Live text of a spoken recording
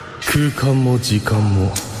空間も時間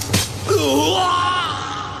も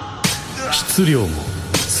質量も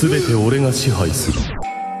全て俺が支配する。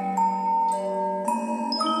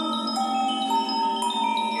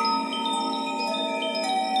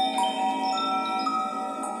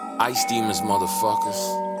Ice demons, motherfuckers.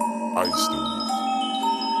 Ice demons.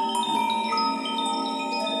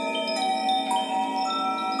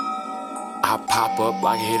 I pop up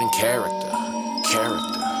like a hidden character. Yeah.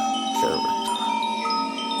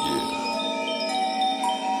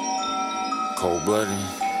 Cold-blooded.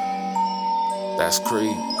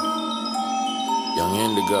 ThatsCreep. Young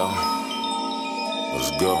Indigo.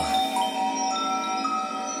 Let's go.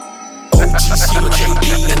 OGC with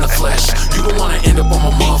KB in the flesh. You don't wanna end up on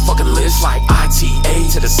my motherfucking list like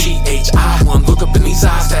ITA to the CHI1. Look up in these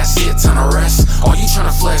eyes, that's it, time to rest. All you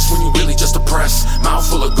tryna flex when you really just depressed. Mouth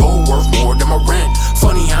full of gold worth more than my rent.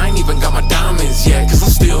 Funny, I ain't even got my diamonds yet, cause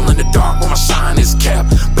I'm still in the dark where my shine is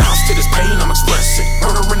kept. Bounce to this pain I'm expressing.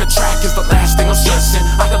 Murder in the track is the last thing I'm stressing.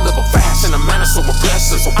 I can live a fast in a manner so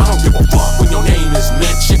aggressive, so I don't give a fuck when your name is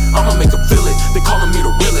mentioned. I'ma make them feel it, they calling me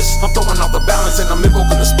the realest. I'm throwing off the balance and I'm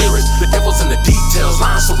invoking the spirits. The devil's in the details,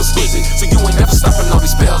 lines so exquisite. So you ain't never stopping all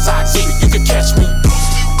these spells I exhibit. You can catch me.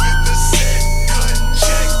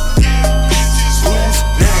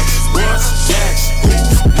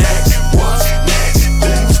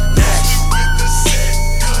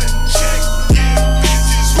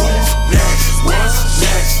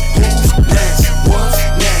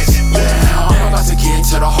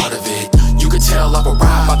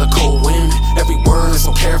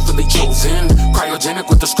 Cryogenic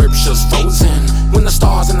with the scriptures frozen. When the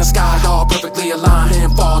stars in the sky all perfectly aligned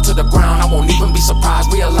and fall to the ground, I won't even be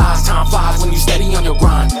surprised. Realize time flies when you steady on your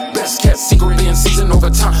grind. Best kept secret being seasoned over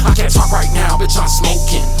time. I can't talk right now, bitch, I'm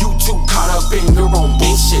smoking. You too caught up in your own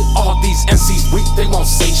bullshit. All these MCs weak, they won't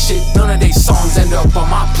say shit. None of their songs end up on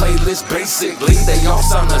my playlist. Basically, they all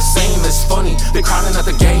sound the same. It's funny, they crowding at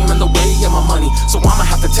the game and the way of my money. So I'ma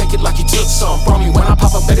have to take it like you took some from me. When I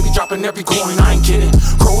pop up, better be dropping every coin. I ain't kidding.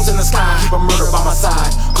 Crows in the sky, keep a murder by my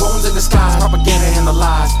side. Clones in disguise, propaganda and the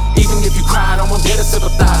lies. Even if you cried, I won't dare to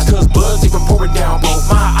sympathize. Cause blood's even pouring down both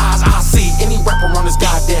my eyes. I see any rapper on this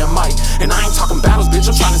goddamn mic. And I ain't talking battles, bitch,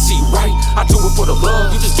 I'm trying to see right. I do it for the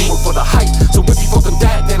love, you just do it for the hype. So if you fucking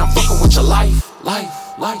that, then I'm fucking with your life. Life.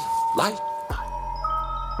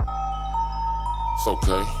 It's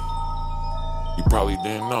okay. You probably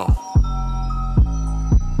didn't know.